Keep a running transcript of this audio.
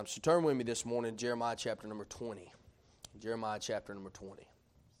So turn with me this morning to Jeremiah chapter number 20. Jeremiah chapter number 20.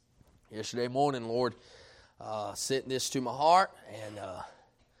 Yesterday morning, Lord, sent this to my heart, and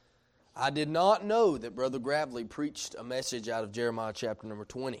I did not know that Brother Gravely preached a message out of Jeremiah chapter number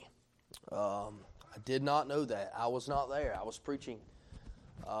 20. I did not know that. I was not there. I was preaching.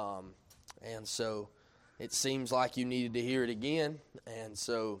 And so it seems like you needed to hear it again. And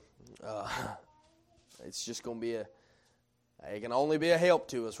so it's just going to be it can only be a help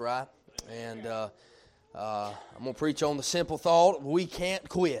to us, right? And I'm going to preach on the simple thought, we can't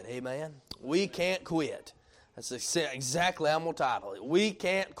quit, amen? We can't quit. That's exactly how I'm going to title it. We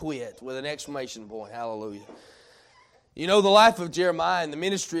can't quit, with an exclamation point, hallelujah. You know, the life of Jeremiah and the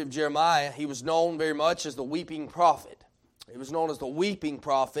ministry of Jeremiah, he was known very much as the weeping prophet. He was known as the weeping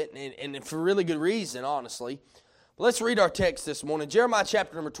prophet, and for really good reason, honestly. But let's read our text this morning. Jeremiah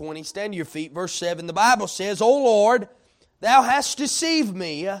chapter number 20, stand to your feet, verse 7. The Bible says, O Lord, Thou hast deceived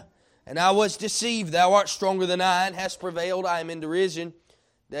me, and I was deceived. Thou art stronger than I, and hast prevailed. I am in derision.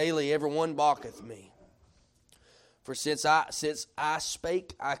 Daily every one balketh me. For since I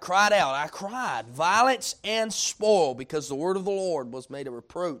spake, I cried out. I cried, violence and spoil, because the word of the Lord was made a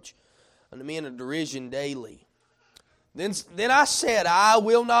reproach unto me in a derision daily. Then I said, I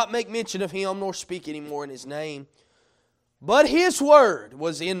will not make mention of him, nor speak any more in his name. But his word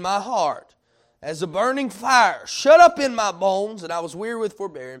was in my heart, as a burning fire, shut up in my bones, and I was weary with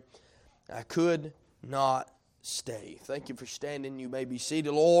forbearing. I could not stay. Thank you for standing. You may be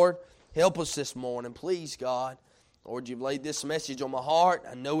seated. Lord, help us this morning, please, God. Lord, you've laid this message on my heart.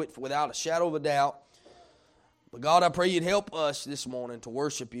 I know it without a shadow of a doubt. But God, I pray you'd help us this morning to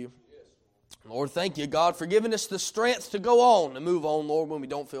worship you. Lord, thank you, God, for giving us the strength to go on, to move on, Lord, when we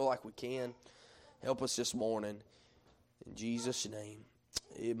don't feel like we can. Help us this morning. In Jesus' name.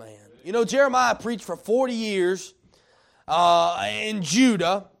 Amen. You know, Jeremiah preached for 40 years in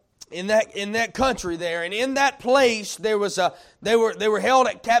Judah, in that country there, and in that place they were held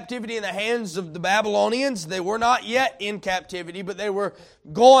at captivity in the hands of the Babylonians. They were not yet in captivity, but they were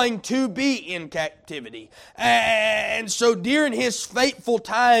going to be in captivity. And so during his fateful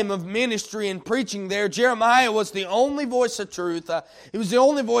time of ministry and preaching there, Jeremiah was the only voice of truth. He was the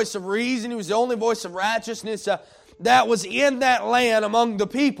only voice of reason. He was the only voice of righteousness that was in that land among the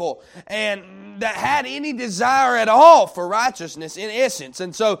people, and that had any desire at all for righteousness in essence.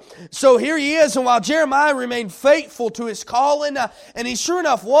 And so here he is, and while Jeremiah remained faithful to his calling, and he sure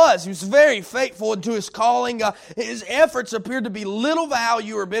enough was, he was very faithful to his calling, his efforts appeared to be little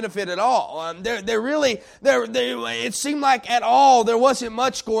value or benefit at all. It seemed like at all there wasn't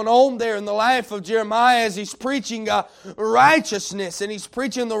much going on there in the life of Jeremiah as he's preaching righteousness, and he's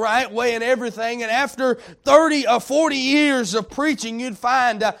preaching the right way and everything. And after 30 or 40 years of preaching, you'll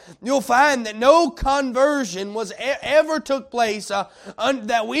find that no conversion was ever took place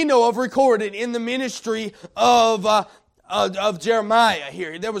that we know of recorded in the ministry of Jeremiah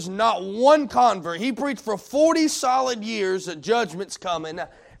here. There was not one convert. He preached for 40 solid years that judgment's coming,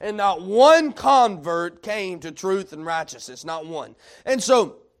 and not one convert came to truth and righteousness. Not one. And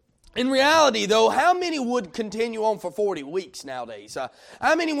so, in reality, though, how many would continue on for 40 weeks nowadays?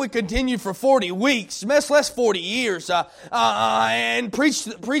 How many would continue for 40 weeks, much less 40 years, and preach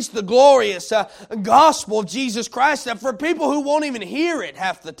the glorious gospel of Jesus Christ for people who won't even hear it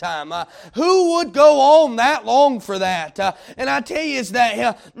half the time? Who would go on that long for that? And I tell you is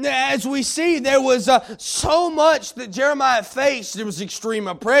that as we see, there was so much that Jeremiah faced. There was extreme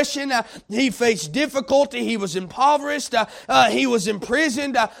oppression. He faced difficulty. He was impoverished. He was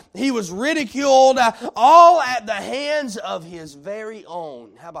imprisoned. He was ridiculed, all at the hands of his very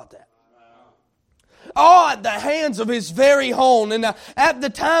own. How about that? All at the hands of his very own. And at the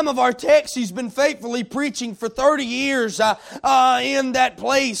time of our text, he's been faithfully preaching for 30 years in that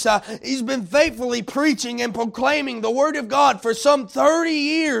place. He's been faithfully preaching and proclaiming the Word of God for some 30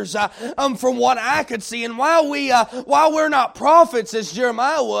 years from what I could see. And while we're not prophets as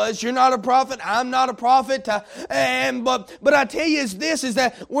Jeremiah was, you're not a prophet, I'm not a prophet, but I tell you is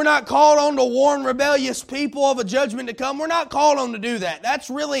that we're not called on to warn rebellious people of a judgment to come. We're not called on to do that. That's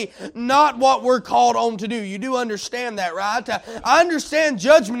really not what we're called on to do. You do understand that, right? I understand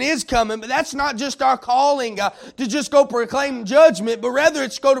judgment is coming, but that's not just our calling to just go proclaim judgment, but rather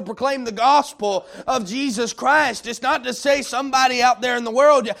it's go to proclaim the gospel of Jesus Christ. It's not to say somebody out there in the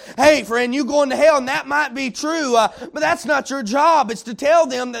world, hey friend, you going to hell, and that might be true, but that's not your job. It's to tell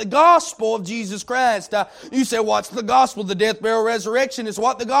them the gospel of Jesus Christ. You say, what's the gospel? The death, burial, resurrection is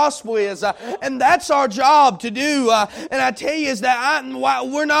what the gospel is, and that's our job to do. And I tell you is that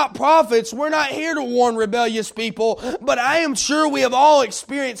we're not prophets. We're not here to to warn rebellious people, but I am sure we have all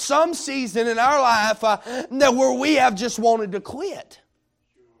experienced some season in our life that where we have just wanted to quit.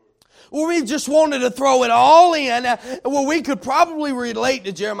 where we just wanted to throw it all in, where we could probably relate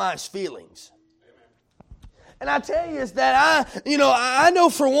to Jeremiah's feelings. And I tell you is that I know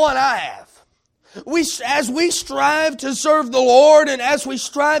for one I have. As we strive to serve the Lord and as we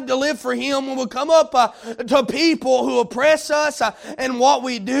strive to live for Him, we will come up to people who oppress us and what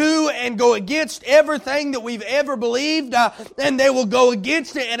we do and go against everything that we've ever believed, and they will go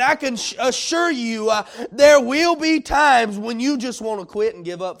against it. And I can assure you, there will be times when you just want to quit and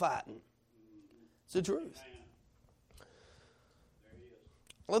give up fighting. It's the truth.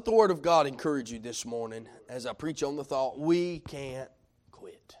 Let the Word of God encourage you this morning as I preach on the thought, we can't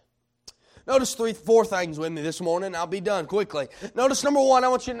quit. Notice 4 things with me this morning. I'll be done quickly. Notice number 1, I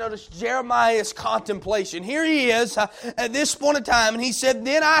want you to notice Jeremiah's contemplation. Here he is at this point in time, and he said,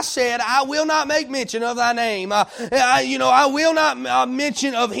 "Then I said, I will not make mention of thy name. I will not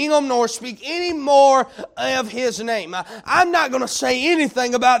mention of him nor speak any more of his name." I'm not going to say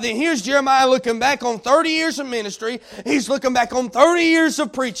anything about that. Here's Jeremiah looking back on 30 years of ministry. He's looking back on 30 years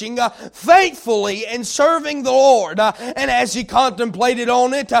of preaching faithfully and serving the Lord. And as he contemplated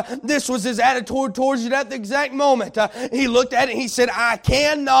on it, this was his attitude towards it at the exact moment. He looked at it and he said, "I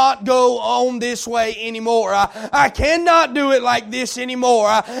cannot go on this way anymore. I cannot do it like this anymore."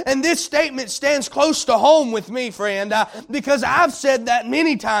 And this statement stands close to home with me, friend, because I've said that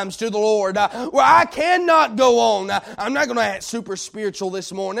many times to the Lord, where I cannot go on. I'm not going to act super spiritual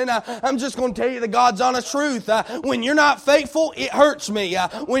this morning. I'm just going to tell you the God's honest truth. When you're not faithful, it hurts me.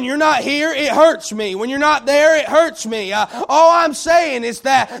 When you're not here, it hurts me. When you're not there, it hurts me. All I'm saying is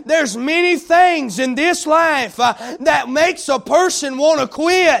that there's many things in this life that makes a person want to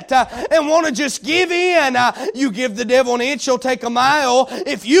quit and want to just give in. You give the devil an inch, he'll take a mile.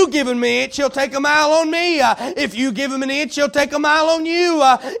 If you give him an inch, he'll take a mile on me. If you give him an inch, he'll take a mile on you.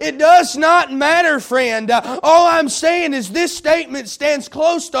 It does not matter, friend. All I'm saying is this statement stands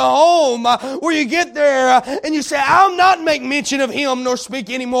close to home, where you get there and you say, "I'll not make mention of him nor speak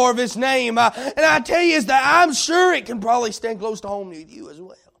any more of his name." And I tell you is that I'm sure it can probably stand close to home with you as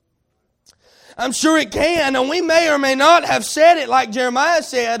well. I'm sure it can, and we may or may not have said it like Jeremiah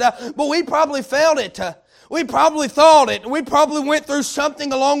said, but we probably felt it. We probably thought it. We probably went through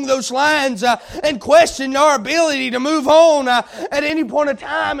something along those lines and questioned our ability to move on at any point in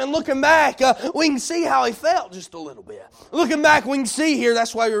time. And looking back, we can see how he felt just a little bit. Looking back, we can see here,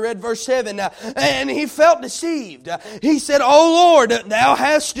 that's why we read verse 7, and he felt deceived. He said, "O Lord, thou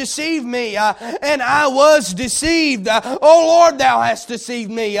hast deceived me, and I was deceived. O Lord, thou hast deceived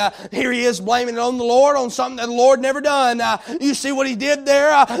me." Here he is blaming it on the Lord, on something that the Lord never done. You see what he did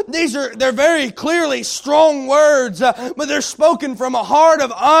there? They're very clearly strong words, but they're spoken from a heart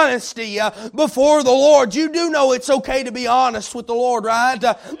of honesty before the Lord. You do know it's okay to be honest with the Lord, right?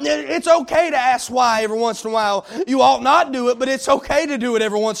 It's okay to ask why every once in a while. You ought not do it, but it's okay to do it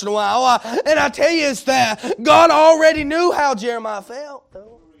every once in a while. And I tell you is that God already knew how Jeremiah felt.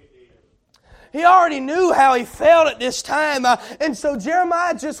 He already knew how he felt at this time. And so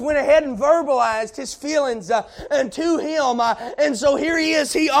Jeremiah just went ahead and verbalized his feelings to him. And so here he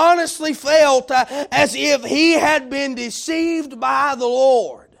is. He honestly felt as if he had been deceived by the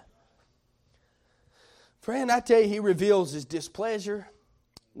Lord. Friend, I tell you, he reveals his displeasure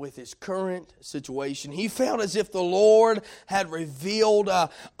with his current situation. He felt as if the Lord had revealed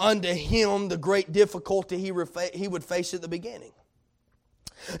unto him the great difficulty he would face at the beginning.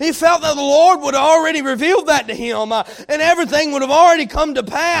 He felt that the Lord would have already revealed that to him, and everything would have already come to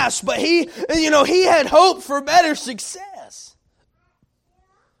pass. But he had hope for better success.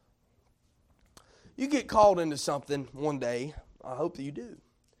 You get called into something one day, I hope that you do.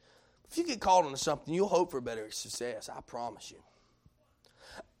 If you get called into something, you'll hope for better success. I promise you.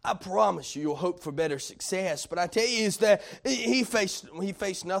 I promise you, you'll hope for better success. But I tell you is that he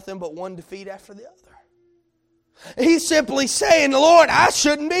faced nothing but one defeat after the other. He's simply saying, "Lord, I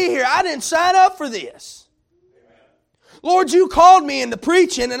shouldn't be here. I didn't sign up for this. Lord, you called me into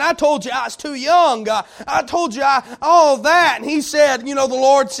preaching, and I told you I was too young. I told you all that." And he said, the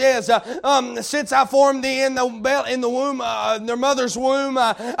Lord says, "Since I formed thee in the womb, their mother's womb,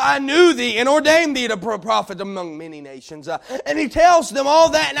 I knew thee and ordained thee to be a prophet among many nations." And he tells them all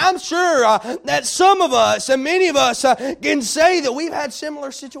that. And I'm sure that some of us, and many of us, can say that we've had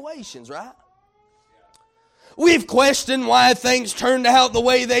similar situations, right? We've questioned why things turned out the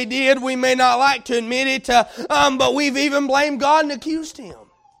way they did. We may not like to admit it, but we've even blamed God and accused Him.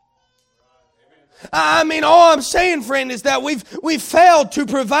 I mean, all I'm saying, friend, is that we've failed to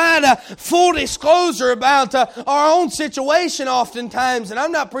provide a full disclosure about our own situation oftentimes. And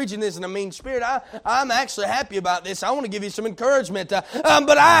I'm not preaching this in a mean spirit. I'm actually happy about this. I want to give you some encouragement.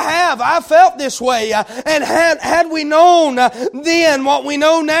 But I felt this way. And had we known then what we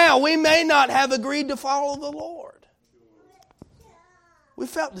know now, we may not have agreed to follow the Lord. We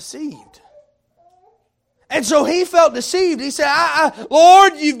felt deceived. And so he felt deceived. He said,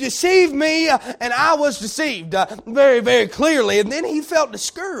 Lord, you've deceived me. And I was deceived very, very clearly. And then he felt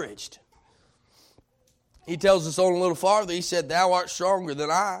discouraged. He tells us on a little farther, he said, thou art stronger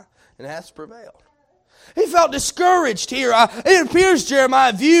than I, and hast prevailed. He felt discouraged here. It appears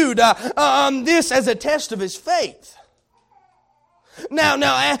Jeremiah viewed this as a test of his faith. Now,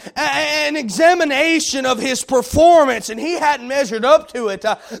 an examination of his performance, and he hadn't measured up to it.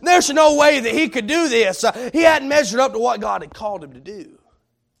 There's no way that he could do this. He hadn't measured up to what God had called him to do.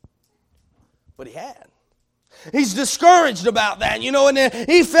 But he had. He's discouraged about that, and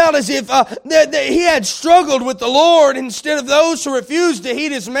he felt as if that he had struggled with the Lord instead of those who refused to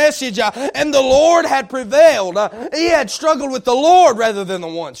heed his message, and the Lord had prevailed. He had struggled with the Lord rather than the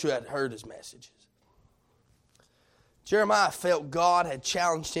ones who had heard his messages. Jeremiah felt God had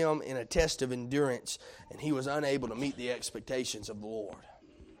challenged him in a test of endurance, and he was unable to meet the expectations of the Lord.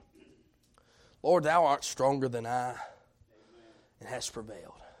 Lord, thou art stronger than I, and hast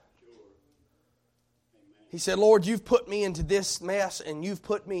prevailed. He said, Lord, you've put me into this mess, and you've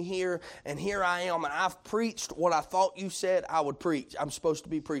put me here, and here I am, and I've preached what I thought you said I would preach. I'm supposed to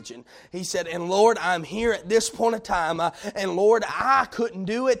be preaching. He said, and Lord, I'm here at this point of time, and Lord, I couldn't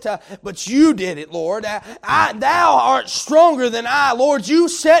do it, but you did it, Lord. Thou art stronger than I. Lord, you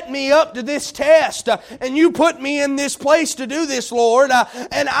set me up to this test, and you put me in this place to do this, Lord,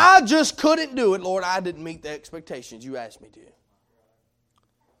 and I just couldn't do it, Lord. I didn't meet the expectations you asked me to.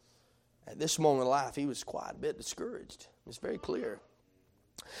 At this moment of life, he was quite a bit discouraged. It's very clear.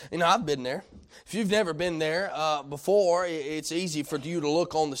 I've been there. If you've never been there before, it's easy for you to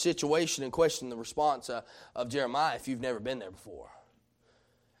look on the situation and question the response of Jeremiah if you've never been there before.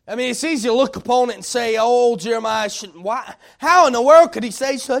 I mean, it's easy to look upon it and say, oh, Jeremiah, how in the world could he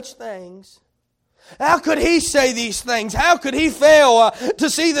say such things? How could he say these things? How could he fail to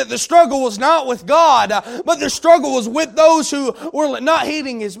see that the struggle was not with God, but the struggle was with those who were not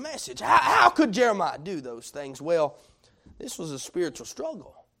heeding his message? How could Jeremiah do those things? Well, this was a spiritual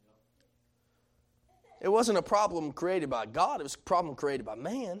struggle. It wasn't a problem created by God. It was a problem created by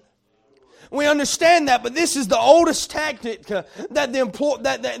man. We understand that, but this is the oldest tactic that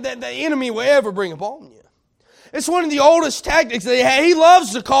the enemy will ever bring upon you. It's one of the oldest tactics that he had. He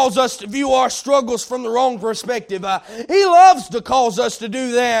loves to cause us to view our struggles from the wrong perspective. He loves to cause us to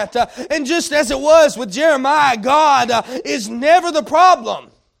do that. And just as it was with Jeremiah, God is never the problem.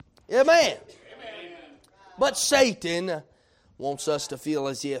 Amen. But Satan wants us to feel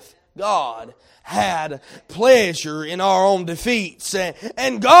as if God had pleasure in our own defeats.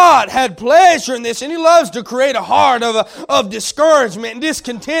 And God had pleasure in this. And He loves to create a heart of discouragement and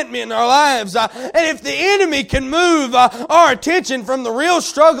discontentment in our lives. And if the enemy can move our attention from the real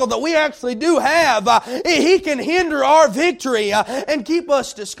struggle that we actually do have, he can hinder our victory and keep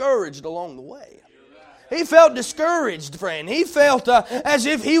us discouraged along the way. He felt discouraged, friend. He felt as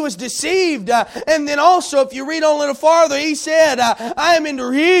if he was deceived. And then also, if you read on a little farther, he said, I am in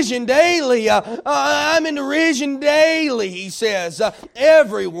derision daily. I'm in derision daily, he says.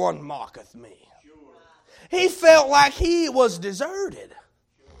 Everyone mocketh me. He felt like he was deserted.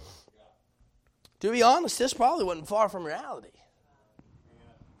 To be honest, this probably wasn't far from reality.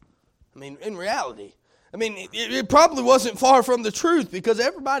 I mean, in reality. I mean, it probably wasn't far from the truth because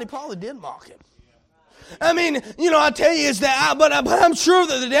everybody probably did mock him. I mean, I tell you is that, but I'm sure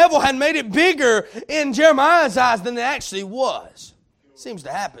that the devil had made it bigger in Jeremiah's eyes than it actually was. Seems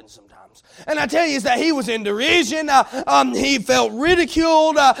to happen sometimes. And I tell you is that he was in derision. He felt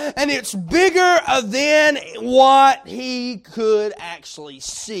ridiculed, and it's bigger than what he could actually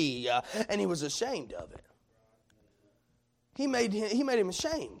see, and he was ashamed of it. He made him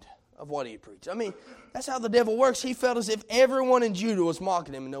ashamed of what he preached. I mean, that's how the devil works. He felt as if everyone in Judah was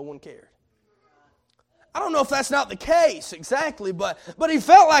mocking him, and no one cared. I don't know if that's not the case exactly, but he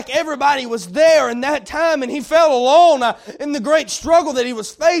felt like everybody was there in that time, and he felt alone in the great struggle that he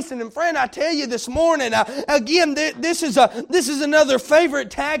was facing. And friend, I tell you this morning, again, this is another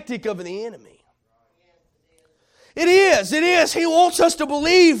favorite tactic of the enemy. It is. He wants us to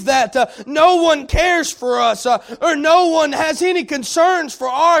believe that no one cares for us or no one has any concerns for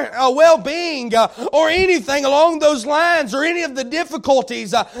our well-being or anything along those lines or any of the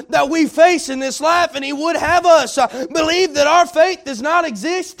difficulties that we face in this life. And He would have us believe that our faith is not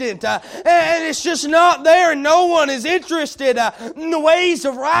existent and it's just not there and no one is interested in the ways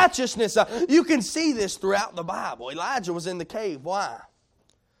of righteousness. You can see this throughout the Bible. Elijah was in the cave. Why?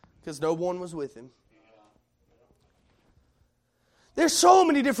 Because no one was with him. There's so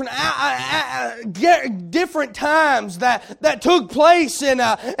many different times that took place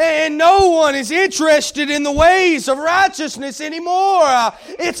and no one is interested in the ways of righteousness anymore.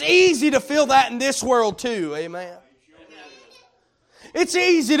 It's easy to feel that in this world too. Amen. It's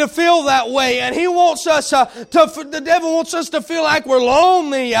easy to feel that way, and he wants us the devil wants us to feel like we're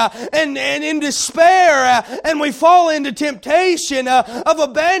lonely and in despair, and we fall into temptation of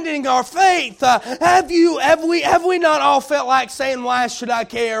abandoning our faith. Have we not all felt like saying, "Why should I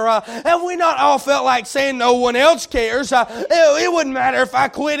care?" Have we not all felt like saying, "No one else cares"? It wouldn't matter if I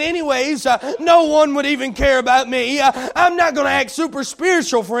quit anyways. No one would even care about me. I'm not going to act super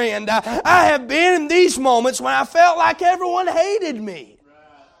spiritual, friend. I have been in these moments when I felt like everyone hated me.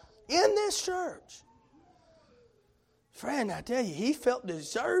 In this church. Friend, I tell you, he felt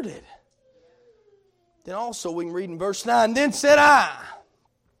deserted. Then also we can read in verse 9, "Then said I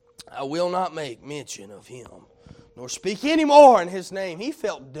will not make mention of him, nor speak any more in his name." He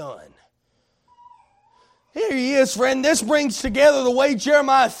felt done. Here he is, friend. This brings together the way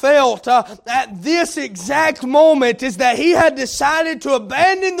Jeremiah felt at this exact moment, is that he had decided to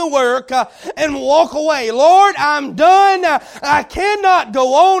abandon the work and walk away. "Lord, I'm done. I cannot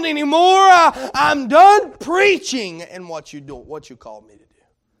go on anymore. I'm done preaching and what you called me to do.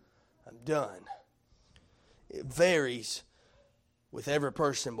 I'm done." It varies with every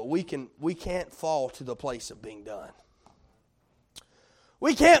person, but we can't fall to the place of being done.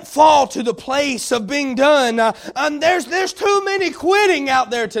 We can't fall to the place of being done. There's too many quitting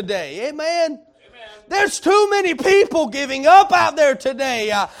out there today. Amen? There's too many people giving up out there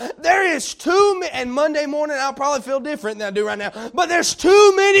today. There is too many, and Monday morning I'll probably feel different than I do right now. But there's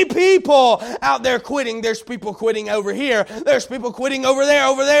too many people out there quitting. There's people quitting over here. There's people quitting over there,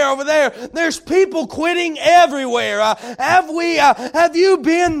 over there, over there. There's people quitting everywhere. Have you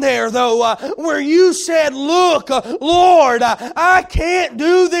been there though, where you said, "Look, Lord, I can't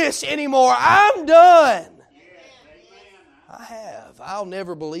do this anymore. I'm done." I have. I'll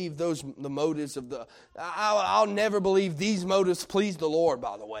never believe the motives of I'll never believe these motives please the Lord,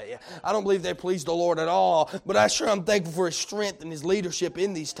 by the way. I don't believe they please the Lord at all, but I'm thankful for His strength and His leadership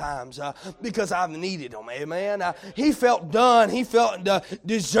in these times because I've needed Him. Amen. He felt done. He felt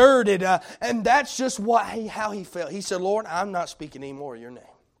deserted, and that's just how he felt. He said, "Lord, I'm not speaking anymore of your name."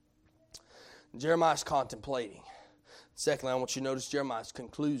 Jeremiah's contemplating. Secondly, I want you to notice Jeremiah's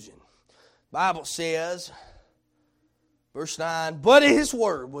conclusion. The Bible says, verse 9, "But His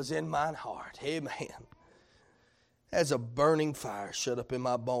word was in mine heart." Amen. "As a burning fire shut up in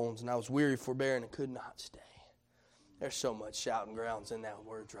my bones, and I was weary, forbearing, and could not stay." There's so much shouting grounds in that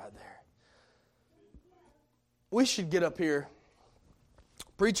words right there. We should get up here.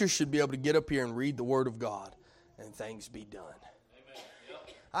 Preachers should be able to get up here and read the Word of God, and things be done. Amen. Yep.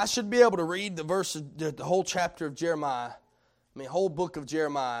 I should be able to read the whole chapter of Jeremiah, whole book of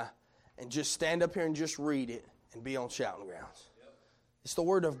Jeremiah, and just stand up here and just read it and be on shouting grounds. Yep. It's the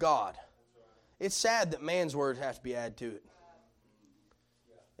Word of God. It's sad that man's words have to be added to it.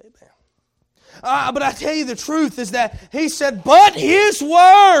 Amen. But I tell you the truth is that he said, "But His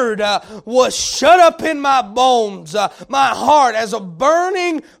word was shut up in my bones, my heart as a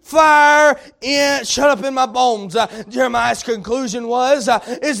burning fire shut up in my bones." Jeremiah's conclusion is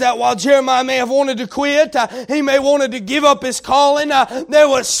that while Jeremiah may have wanted to quit, he may have wanted to give up his calling, there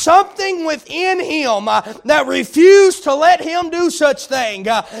was something within him that refused to let him do such thing.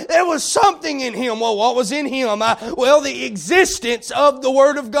 There was something in him. Well, what was in him? The existence of the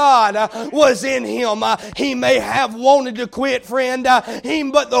Word of God was in him. He may have wanted to quit, friend,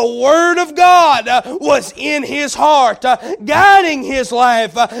 but the Word of God was in his heart, guiding his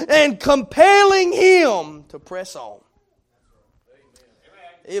life and compelling him to press on.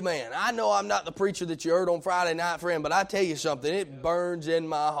 Amen. I know I'm not the preacher that you heard on Friday night, friend, but I tell you something, it burns in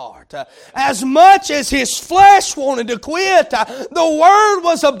my heart. As much as his flesh wanted to quit, the Word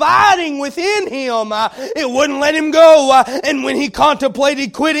was abiding within him. It wouldn't let him go. And when he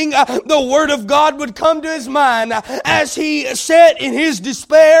contemplated quitting, the Word of God would come to his mind. As he sat in his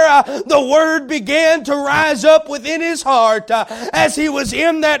despair, the Word began to rise up within his heart. As he was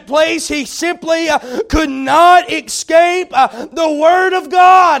in that place, he simply could not escape the Word of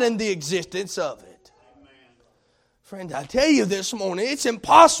God and the existence of it. Friend, I tell you this morning, it's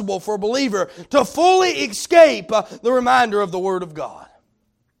impossible for a believer to fully escape the reminder of the Word of God.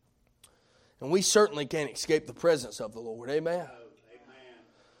 And we certainly can't escape the presence of the Lord. Amen?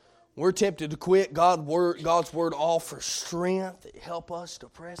 We're tempted to quit God's Word offers strength. It helps us to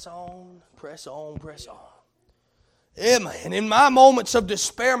press on, press on, press on. Amen. In my moments of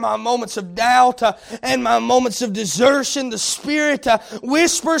despair, my moments of doubt, and my moments of desertion, the Spirit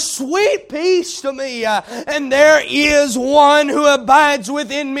whispers sweet peace to me. And there is one who abides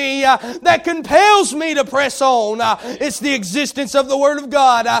within me that compels me to press on. It's the existence of the Word of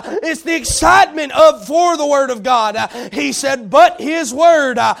God. It's the excitement for the Word of God. He said, but His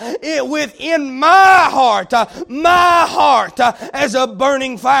Word within my heart, as a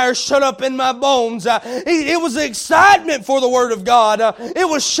burning fire shut up in my bones. It was excitement for the Word of God. It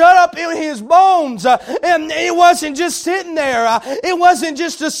was shut up in his bones. And it wasn't just sitting there. It wasn't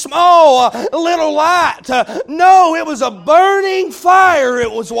just a small little light. No, it was a burning fire.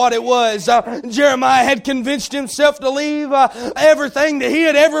 It was what it was. Jeremiah had convinced himself to leave everything that he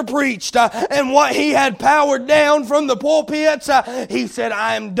had ever preached and what he had powered down from the pulpits. He said,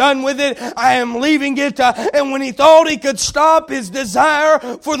 I am done with it. I am leaving it. And when he thought he could stop his desire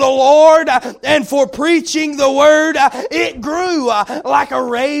for the Lord and for preaching the Word, it grew like a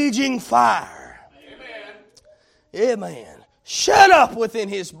raging fire. Amen. Amen. Shut up within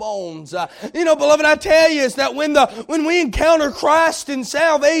his bones. Beloved, I tell you is that when we encounter Christ in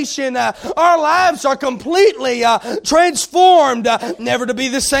salvation, our lives are completely transformed, never to be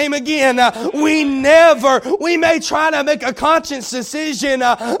the same again. We may try to make a conscious decision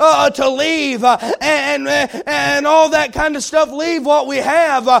to leave and all that kind of stuff, leave what we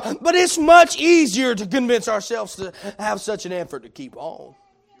have, but it's much easier to convince ourselves to have such an effort to keep on.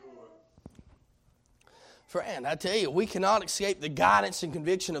 Friend, I tell you, we cannot escape the guidance and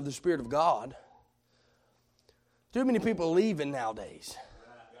conviction of the Spirit of God. Too many people are leaving nowadays.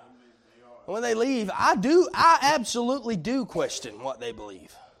 And when they leave, I absolutely do question what they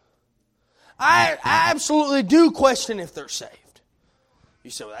believe. I absolutely do question if they're saved.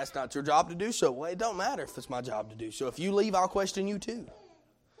 You say, well, that's not your job to do so. Well, it don't matter if it's my job to do so. If you leave, I'll question you too.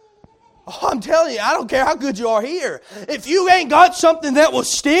 Oh, I'm telling you, I don't care how good you are here. If you ain't got something that will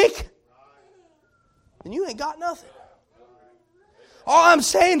stick, then you ain't got nothing. All I'm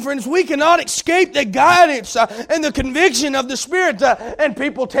saying, friends, we cannot escape the guidance and the conviction of the Spirit. And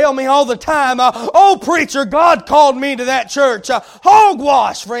people tell me all the time, oh, preacher, God called me to that church.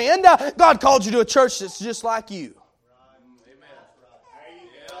 Hogwash, friend. God called you to a church that's just like you.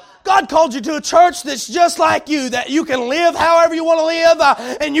 God called you to a church that's just like you, that you can live however you want to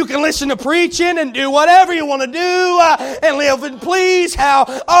live, and you can listen to preaching and do whatever you want to do, and live and please.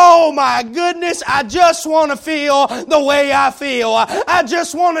 Oh my goodness, I just want to feel the way I feel. I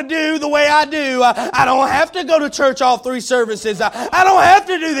just want to do the way I do. I don't have to go to church all 3 services. I don't have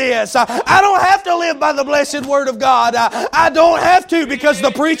to do this. I don't have to live by the blessed Word of God. I don't have to, because the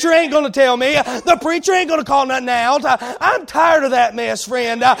preacher ain't going to tell me. The preacher ain't going to call nothing out. I'm tired of that mess,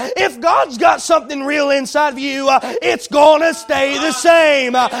 friend. If God's got something real inside of you, it's going to stay the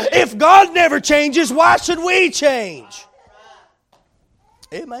same. If God never changes, why should we change?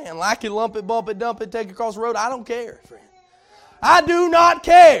 Amen. Like it, lump it, bump it, dump it, take it across the road. I don't care, friend. I do not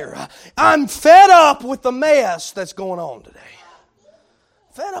care. I'm fed up with the mess that's going on today.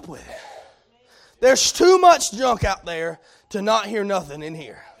 Fed up with it. There's too much junk out there to not hear nothing in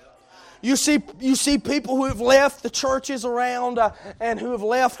here. You see people who have left the churches around and who have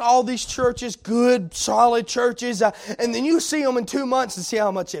left all these churches, good, solid churches, and then you see them in 2 months and see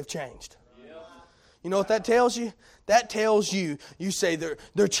how much they've changed. You know what that tells you? That tells you say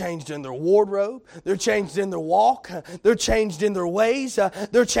they're changed in their wardrobe, they're changed in their walk, they're changed in their ways,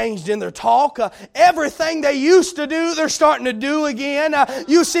 they're changed in their talk. Everything they used to do, they're starting to do again.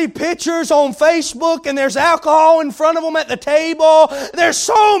 You see pictures on Facebook and there's alcohol in front of them at the table. There's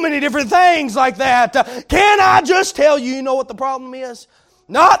so many different things like that. Can I just tell you, you know what the problem is?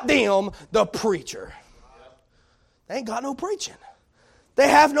 Not them, the preacher. They ain't got no preaching. They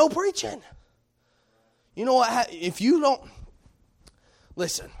have no preaching. You know what? If you don't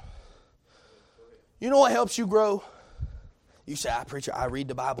listen, you know what helps you grow? You say, preacher, I read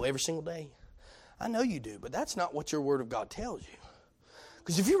the Bible every single day. I know you do, but that's not what your Word of God tells you.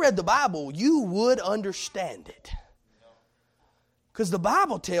 Because if you read the Bible, you would understand it. Because the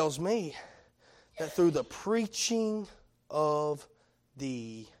Bible tells me that through the preaching of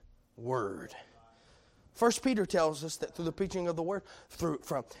the Word. 1 Peter tells us that through the preaching of the Word,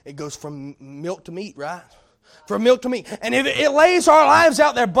 it goes from milk to meat, right? From milk to meat. And it lays our lives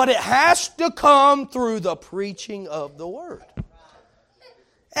out there, but it has to come through the preaching of the Word.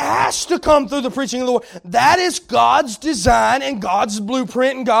 It has to come through the preaching of the Word. That is God's design and God's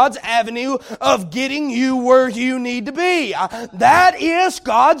blueprint and God's avenue of getting you where you need to be. That is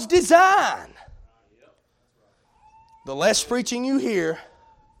God's design. The less preaching you hear,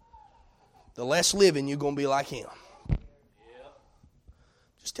 the less living you're going to be like Him.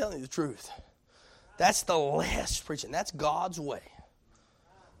 Just telling you the truth. That's the less preaching. That's God's way.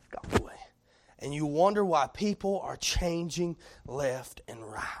 God's way. And you wonder why people are changing left and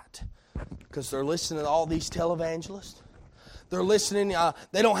right. Because they're listening to all these televangelists. They're listening.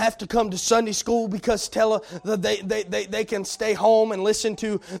 They don't have to come to Sunday school because they can stay home and listen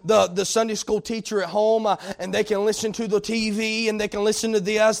to the Sunday school teacher at home. And they can listen to the TV and they can listen to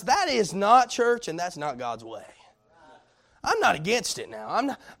this. That is not church and that's not God's way. I'm not against it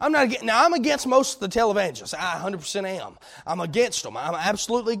now. I'm against most of the televangelists. I 100% am. I'm against them. I'm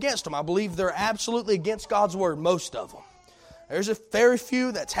absolutely against them. I believe they're absolutely against God's Word, most of them. There's a very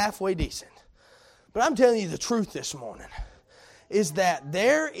few that's halfway decent. But I'm telling you the truth this morning, is that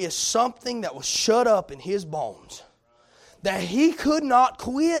there is something that was shut up in his bones that he could not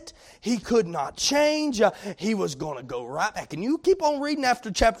quit, he could not change, he was going to go right back. And you keep on reading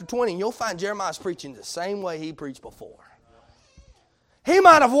after chapter 20 and you'll find Jeremiah's preaching the same way he preached before. He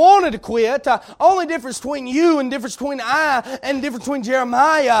might have wanted to quit. Only difference between you and difference between I and difference between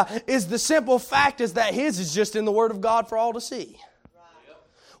Jeremiah is the simple fact is that his is just in the Word of God for all to see.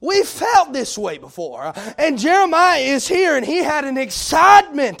 We felt this way before. And Jeremiah is here and he had an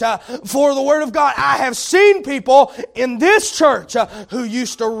excitement for the Word of God. I have seen people in this church who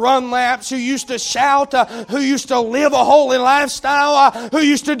used to run laps, who used to shout, who used to live a holy lifestyle, who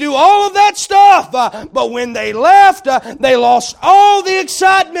used to do all of that stuff. But when they left, they lost all the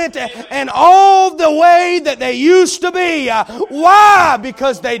excitement and all the way that they used to be. Why?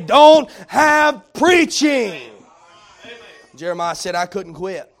 Because they don't have preaching. Jeremiah said, I couldn't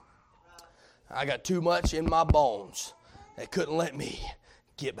quit. I got too much in my bones that couldn't let me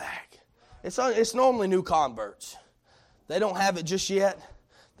get back. It's normally new converts. They don't have it just yet.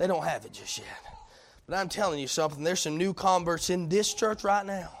 They don't have it just yet. But I'm telling you something. There's some new converts in this church right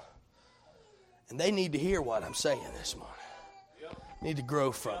now. And they need to hear what I'm saying this morning. Need to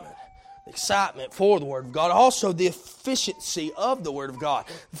grow from it. Excitement for the Word of God. Also the efficiency of the Word of God.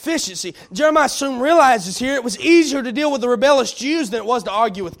 Efficiency. Jeremiah soon realizes here it was easier to deal with the rebellious Jews than it was to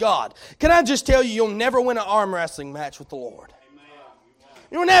argue with God. Can I just tell you, you'll never win an arm wrestling match with the Lord.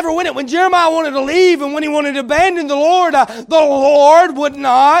 You'll never win it. When Jeremiah wanted to leave and when he wanted to abandon the Lord would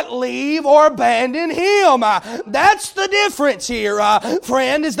not leave or abandon him. That's the difference here,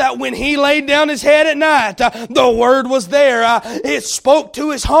 friend, is that when he laid down his head at night, the Word was there. It spoke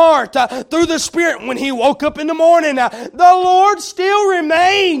to his heart through the Spirit. When he woke up in the morning, the Lord still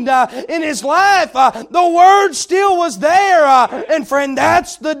remained in his life. The Word still was there. And friend,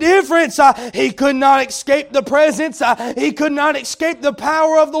 that's the difference. He could not escape the presence. He could not escape the power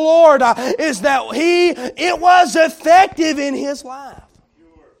of the Lord, is that it was effective in his life.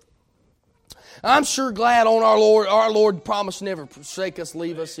 I'm sure glad on our Lord promised never forsake us,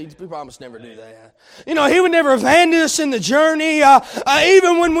 leave us. He promised never do that. You know, He would never abandon us in the journey,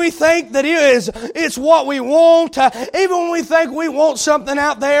 even when we think that it's what we want, even when we think we want something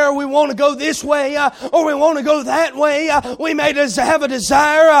out there, we want to go this way, or we want to go that way. We may have a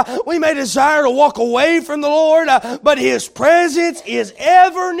desire, we may desire to walk away from the Lord, but His presence is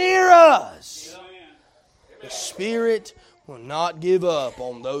ever near us. The Spirit will not give up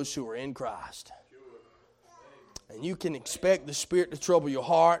on those who are in Christ. And you can expect the Spirit to trouble your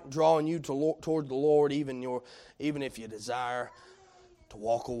heart, drawing you toward the Lord, even if you desire to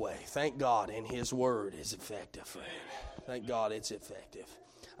walk away. Thank God, and His Word is effective, friend. Thank God it's effective.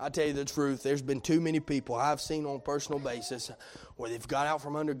 I tell you the truth, there's been too many people I've seen on a personal basis where they've got out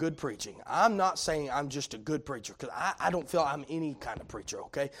from under good preaching. I'm not saying I'm just a good preacher, because I don't feel I'm any kind of preacher,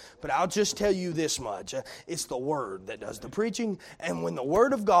 okay? But I'll just tell you this much. It's the Word that does the preaching, and when the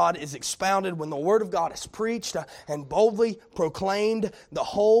Word of God is expounded, when the Word of God is preached and boldly proclaimed, the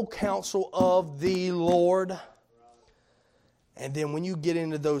whole counsel of the Lord, and then when you get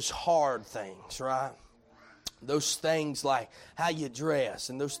into those hard things, right? Those things like how you dress,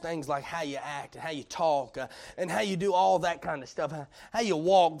 and those things like how you act, and how you talk, and how you do all that kind of stuff, how you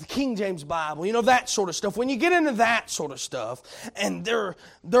walk, the King James Bible, you know, that sort of stuff. When you get into that sort of stuff, and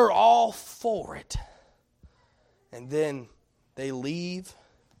they're all for it, and then they leave,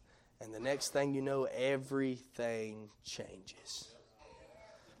 and the next thing you know, everything changes.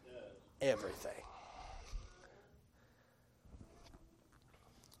 Everything.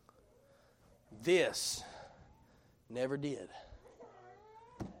 This never did.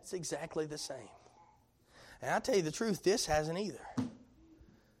 It's exactly the same. And I tell you the truth, this hasn't either.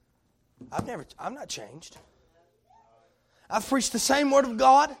 I'm not changed. I've preached the same Word of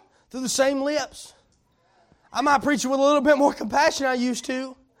God through the same lips. I might preach it with a little bit more compassion than I used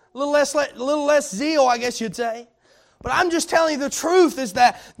to. A little less zeal, I guess you'd say. But I'm just telling you the truth is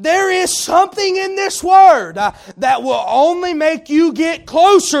that there is something in this Word that will only make you get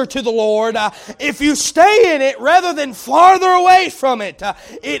closer to the Lord if you stay in it rather than farther away from it.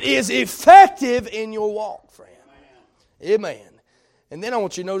 It is effective in your walk, friend. Amen. And then I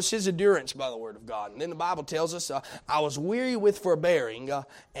want you to notice His endurance by the Word of God. And then the Bible tells us, I was weary with forbearing,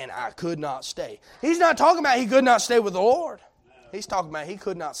 and I could not stay. He's not talking about He could not stay with the Lord. He's talking about He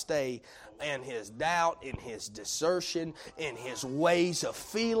could not stay in his doubt, in his desertion, in his ways of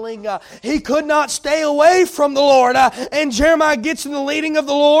feeling. He could not stay away from the Lord. And Jeremiah gets in the leading of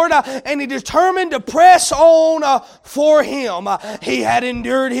the Lord, and he determined to press on for Him. He had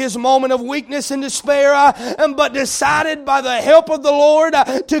endured his moment of weakness and despair, but decided by the help of the Lord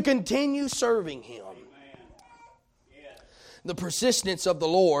to continue serving Him. The persistence of the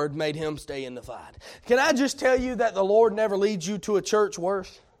Lord made him stay in the fight. Can I just tell you that the Lord never leads you to a church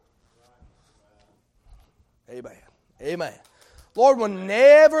worse? Amen. Amen. Lord will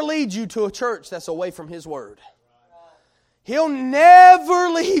never lead you to a church that's away from His Word. He'll never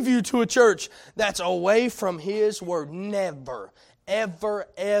leave you to a church that's away from His Word. Never. Ever,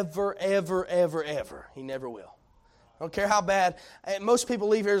 ever, ever, ever, ever. He never will. I don't care how bad. Most people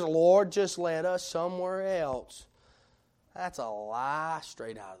leave here as, Lord, just let us somewhere else. That's a lie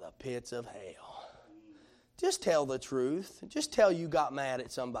straight out of the pits of hell. Just tell the truth. Just tell you got mad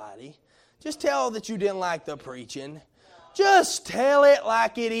at somebody. Just tell that you didn't like the preaching. Just tell it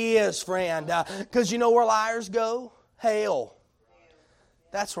like it is, friend. Because you know where liars go? Hell.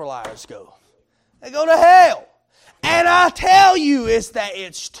 That's where liars go. They go to hell. And I tell you,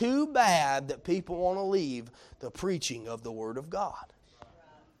 it's too bad that people want to leave the preaching of the Word of God.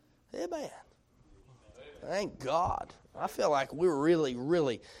 Amen. Thank God. I feel like we're really,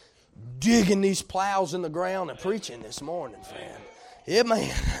 really digging these plows in the ground and preaching this morning, friend.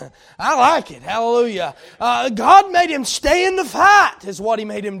 Amen. I like it. Hallelujah. God made him stay in the fight is what He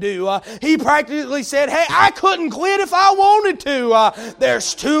made him do. He practically said, hey, I couldn't quit if I wanted to.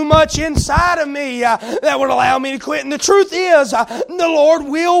 There's too much inside of me that would allow me to quit. And the truth is, the Lord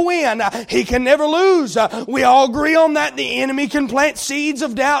will win. He can never lose. We all agree on that. The enemy can plant seeds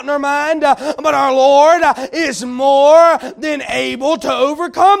of doubt in our mind, but our Lord is more than able to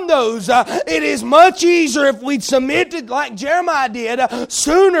overcome those. It is much easier if we'd submitted like Jeremiah did,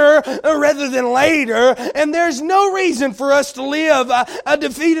 sooner rather than later, and there's no reason for us to live a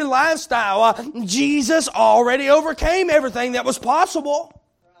defeated lifestyle. Jesus already overcame everything that was possible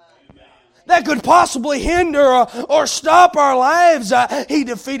that could possibly hinder or stop our lives. He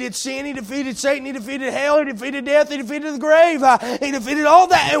defeated sin, He defeated Satan, He defeated hell, He defeated death, He defeated the grave, He defeated all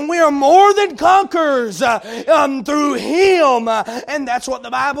that, and we are more than conquerors through Him. And that's what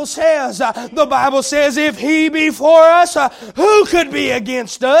the Bible says. The Bible says, if He be for us, who could be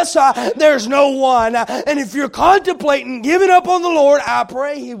against us? There's no one. And if you're contemplating giving up on the Lord, I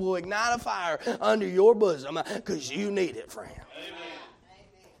pray He will ignite a fire under your bosom, because you need it, friend.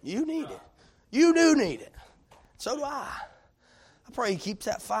 You need it. You do need it. So do I. I pray He keeps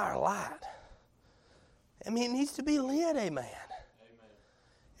that fire light. I mean, it needs to be lit, amen.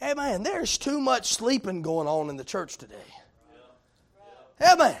 Amen. There's too much sleeping going on in the church today.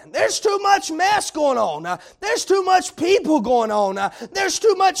 Amen. There's too much mess going on. There's too much people going on. There's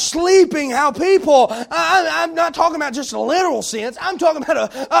too much sleeping. How people, I'm not talking about just a literal sense. I'm talking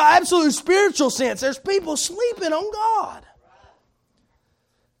about an absolute spiritual sense. There's people sleeping on God.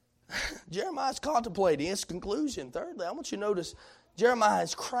 Jeremiah's contemplating its conclusion. Thirdly, I want you to notice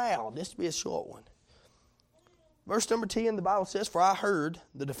Jeremiah's crowd. This will be a short one. Verse number 10, the Bible says, for I heard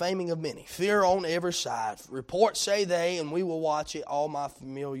the defaming of many, fear on every side. Reports say they, and we will watch it. All my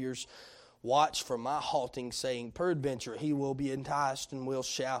familiars watch for my halting, saying, peradventure he will be enticed, and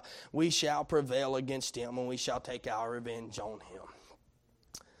we shall prevail against him, and we shall take our revenge on him.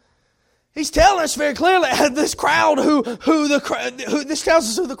 He's telling us very clearly, this crowd, this tells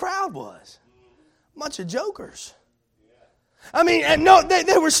us who the crowd was. A bunch of jokers. I mean, no,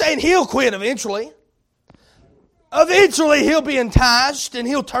 they were saying he'll quit eventually. Eventually he'll be enticed and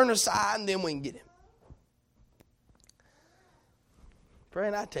he'll turn aside and then we can get him.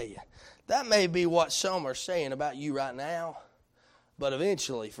 Friend, I tell you, that may be what some are saying about you right now. But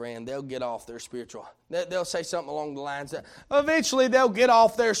eventually, friend, they'll get off their spiritual. They'll say something along the lines that eventually they'll get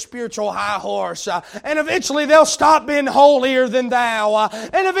off their spiritual high horse. And eventually they'll stop being holier than thou.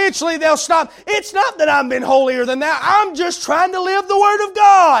 And eventually they'll stop. It's not that I'm being holier than thou. I'm just trying to live the Word of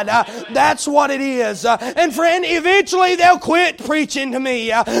God. That's what it is. And friend, eventually they'll quit preaching to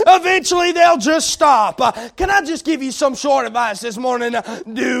me. Eventually they'll just stop. Can I just give you some short advice this morning?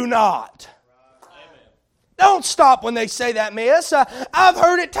 Do not. Don't stop when they say that, miss. I've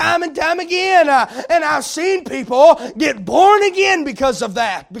heard it time and time again. And I've seen people get born again because of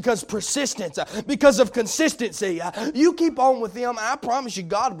that. Because persistence. Because of consistency. You keep on with them, I promise you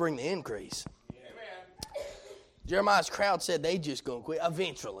God will bring the increase. Amen. Jeremiah's crowd said they just going to quit.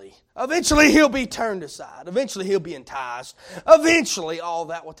 Eventually. Eventually he'll be turned aside. Eventually he'll be enticed. Eventually all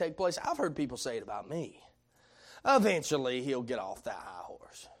that will take place. I've heard people say it about me. Eventually he'll get off that high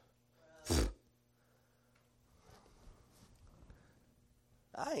horse.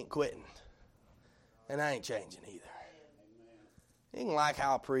 I ain't quitting. And I ain't changing either. You can like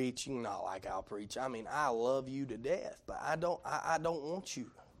how I preach. You can not like how I preach. I mean, I love you to death. But I don't want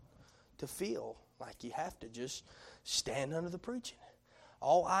you to feel like you have to just stand under the preaching.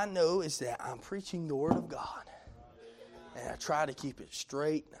 All I know is that I'm preaching the Word of God. And I try to keep it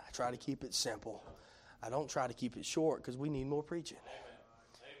straight. I try to keep it simple. I don't try to keep it short because we need more preaching.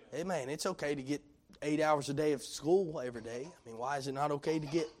 Amen. It's okay to get 8 hours a day of school every day. I mean, why is it not okay to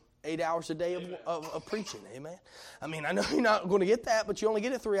get 8 hours a day of preaching? Amen. I mean, I know you're not going to get that, but you only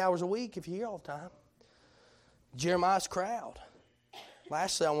get it 3 hours a week if you're here all the time. Jeremiah's crowd.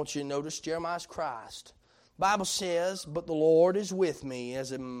 Lastly, I want you to notice Jeremiah's Christ. The Bible says, but the Lord is with me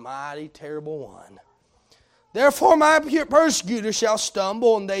as a mighty, terrible one. Therefore my persecutors shall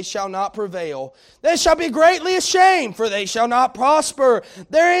stumble, and they shall not prevail. They shall be greatly ashamed, for they shall not prosper.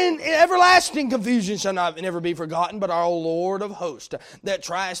 Their everlasting confusion shall never be forgotten. But our Lord of hosts, that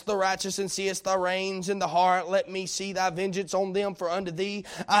triest the righteous and seest the reins in the heart, let me see thy vengeance on them, for unto thee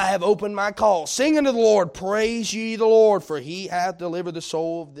I have opened my call. Sing unto the Lord, praise ye the Lord, for he hath delivered the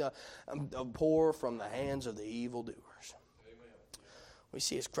soul of the poor from the hands of the evildoers. We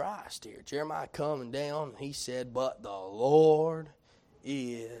see his Christ here. Jeremiah coming down, and he said, but the Lord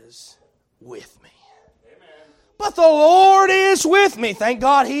is with me. Amen. But the Lord is with me. Thank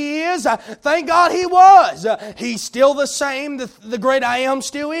God he is. Thank God he was. He's still the same. The great I am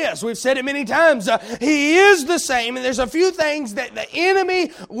still is. We've said it many times. He is the same. And there's a few things that the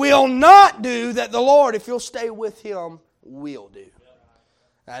enemy will not do that the Lord, if you'll stay with him, will do.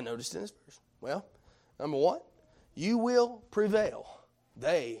 I noticed in this verse. Well, number one, you will prevail.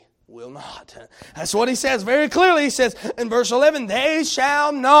 They will not. That's what he says very clearly. He says in verse 11, they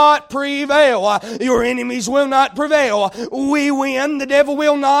shall not prevail. Your enemies will not prevail. We win. The devil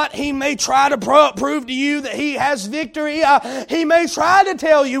will not. He may try to prove to you that he has victory. He may try to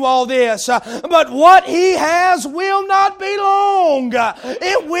tell you all this. But what he has will not be long.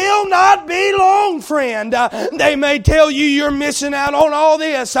 It will not be long, friend. They may tell you you're missing out on all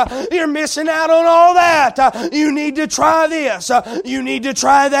this. You're missing out on all that. You need to try this. You need to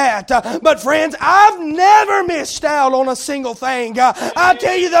try that. But friends, I've never missed out on a single thing. I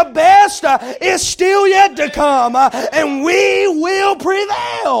tell you, the best is still yet to come, and we will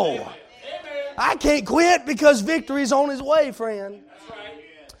prevail. I can't quit because victory's on his way, friend.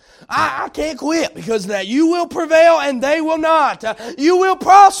 I can't quit because of that. You will prevail and they will not. You will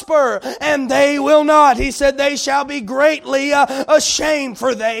prosper and they will not. He said they shall be greatly ashamed,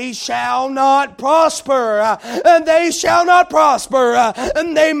 for they shall not prosper. And they shall not prosper.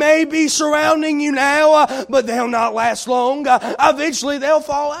 And they may be surrounding you now, but they'll not last long. Eventually they'll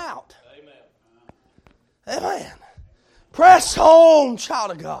fall out. Amen. Amen. Press on,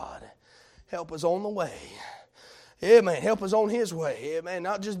 child of God. Help is on the way. Amen. Help us on his way. Amen.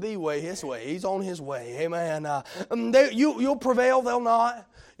 Not just the way, his way. He's on his way. Amen. You'll prevail, they'll not.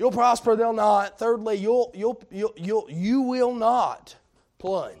 You'll prosper, they'll not. Thirdly, you will not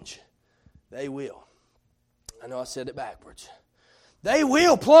plunge. They will. I know I said it backwards. They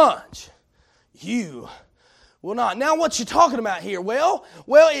will plunge. You will not. Now, what you talking about here? Well,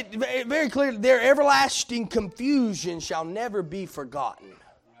 it very clear. Their everlasting confusion shall never be forgotten.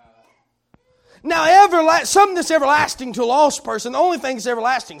 Now, something that's everlasting to a lost person, the only thing that's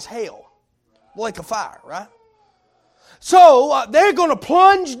everlasting is hell. The lake of fire, right? So they're going to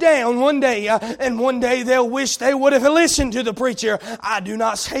plunge down one day, and one day they'll wish they would have listened to the preacher. I do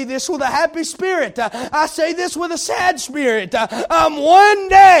not say this with a happy spirit. I say this with a sad spirit. One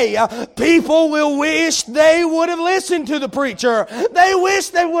day people will wish they would have listened to the preacher. They wish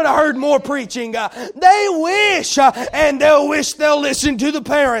they would have heard more preaching. They wish, and they'll wish they'll listen to the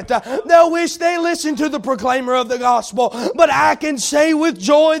parent. They'll wish they listened to the proclaimer of the gospel. But I can say with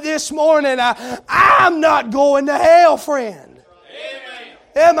joy this morning, I'm not going to hell, friend.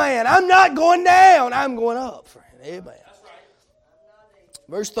 Amen. I'm not going down. I'm going up, friend. Amen.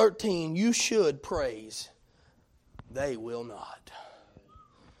 Verse 13, you should praise. They will not.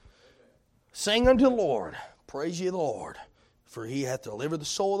 Sing unto the Lord. Praise ye the Lord. For he hath delivered the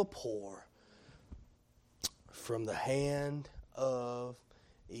soul of the poor from the hand of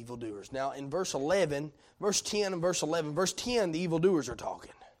evildoers. Now in verse 11, verse 10 and verse 11, verse 10, the evildoers are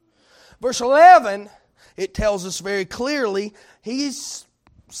talking. Verse 11, it tells us very clearly, he's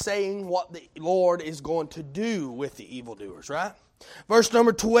saying what the Lord is going to do with the evildoers, right? Verse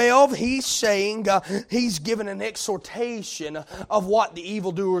number 12, he's saying, he's given an exhortation of what the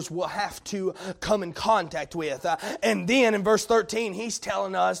evildoers will have to come in contact with. And then in verse 13, he's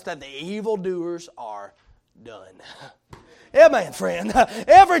telling us that the evildoers are done. Amen, friend.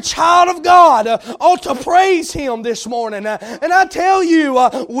 Every child of God ought to praise Him this morning. And I tell you,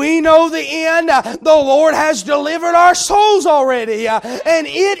 we know the end. The Lord has delivered our souls already. And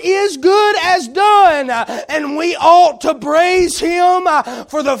it is good as done. And we ought to praise Him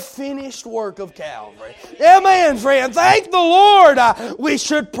for the finished work of Calvary. Amen, friend. Thank the Lord. We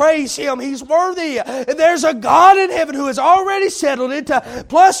should praise Him. He's worthy. There's a God in heaven who has already settled it.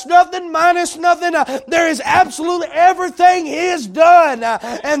 Plus nothing, minus nothing. There is absolutely everything He has done,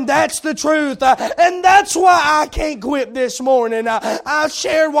 and that's the truth, and that's why I can't quit this morning. I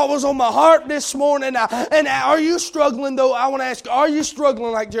shared what was on my heart this morning, and are you struggling though? I want to ask, are you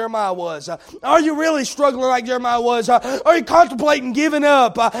struggling like Jeremiah was? Are you really struggling like Jeremiah was? Are you contemplating giving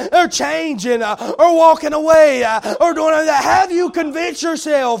up, or changing, or walking away, or doing that? Have you convinced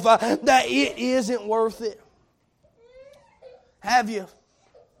yourself that it isn't worth it? Have you?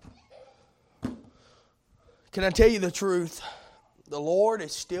 Can I tell you the truth? The Lord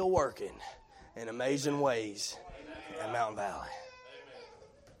is still working in amazing ways in Mountain Valley.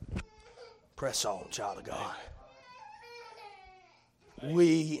 Press on, child of God.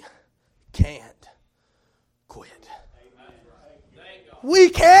 We can't quit. We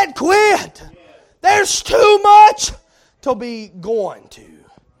can't quit. There's too much to be going to.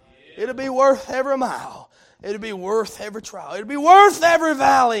 It'll be worth every mile. It'll be worth every trial. It'll be worth every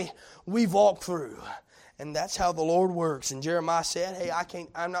valley we've walked through. And that's how the Lord works. And Jeremiah said, hey,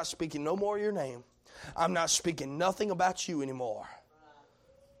 I'm not speaking no more of your name. I'm not speaking nothing about you anymore.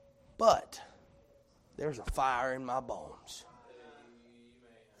 But there's a fire in my bones.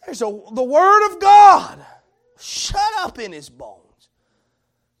 There's the Word of God shut up in His bones.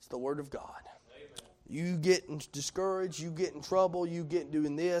 It's the Word of God. You get discouraged, you get in trouble, you get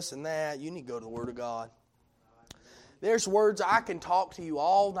doing this and that, you need to go to the Word of God. There's words I can talk to you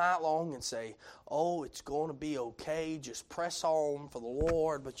all night long and say, oh, it's going to be okay. Just press on for the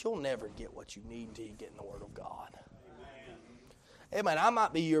Lord. But you'll never get what you need until you get in the Word of God. Amen. I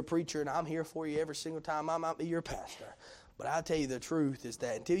might be your preacher and I'm here for you every single time. I might be your pastor. But I tell you the truth is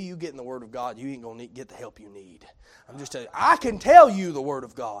that until you get in the Word of God, you ain't going to get the help you need. I'm just telling you, I can tell you the Word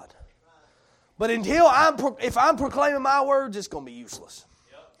of God. But if I'm proclaiming my words, it's going to be useless.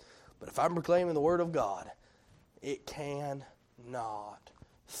 But if I'm proclaiming the Word of God, it cannot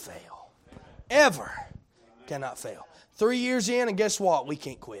fail. Ever cannot fail. 3 years in, and guess what? We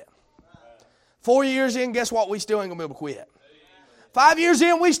can't quit. 4 years in, guess what? We still ain't going to be able to quit. 5 years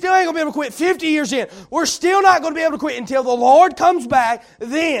in, we still ain't going to be able to quit. 50 years in, we're still not going to be able to quit until the Lord comes back.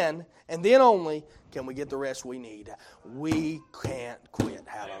 Then, and then only, can we get the rest we need. We can't quit.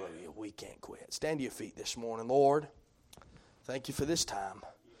 Hallelujah. We can't quit. Stand to your feet this morning. Lord, thank you for this time.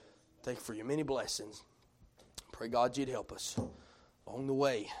 Thank you for your many blessings. Pray, God, you'd help us along the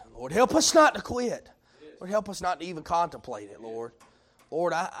way. Lord, help us not to quit. Lord, help us not to even contemplate it, Lord.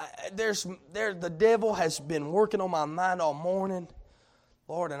 Lord, the devil has been working on my mind all morning.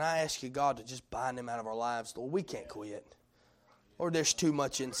 Lord, and I ask you, God, to just bind him out of our lives. Lord, we can't quit. Lord, there's too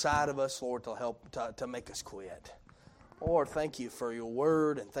much inside of us, Lord, to help to make us quit. Lord, thank you for your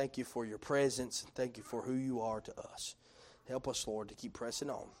word, and thank you for your presence, and thank you for who you are to us. Help us, Lord, to keep pressing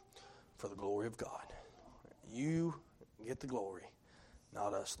on for the glory of God. You get the glory,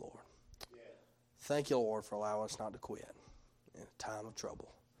 not us, Lord. Thank you, Lord, for allowing us not to quit in a time of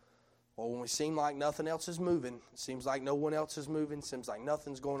trouble. Lord, when we seem like nothing else is moving, it seems like no one else is moving, it seems like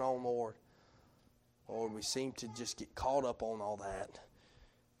nothing's going on, Lord. Lord, we seem to just get caught up on all that.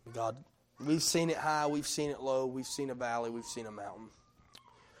 God, we've seen it high, we've seen it low, we've seen a valley, we've seen a mountain.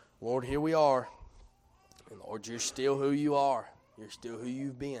 Lord, here we are. And Lord, you're still who you are. You're still who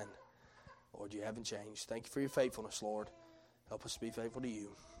you've been. Lord, you haven't changed. Thank you for your faithfulness, Lord. Help us be faithful to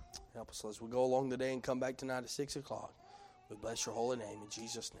you. Help us as we go along today and come back tonight at 6 o'clock. We bless your holy name in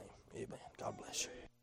Jesus' name. Amen. God bless you.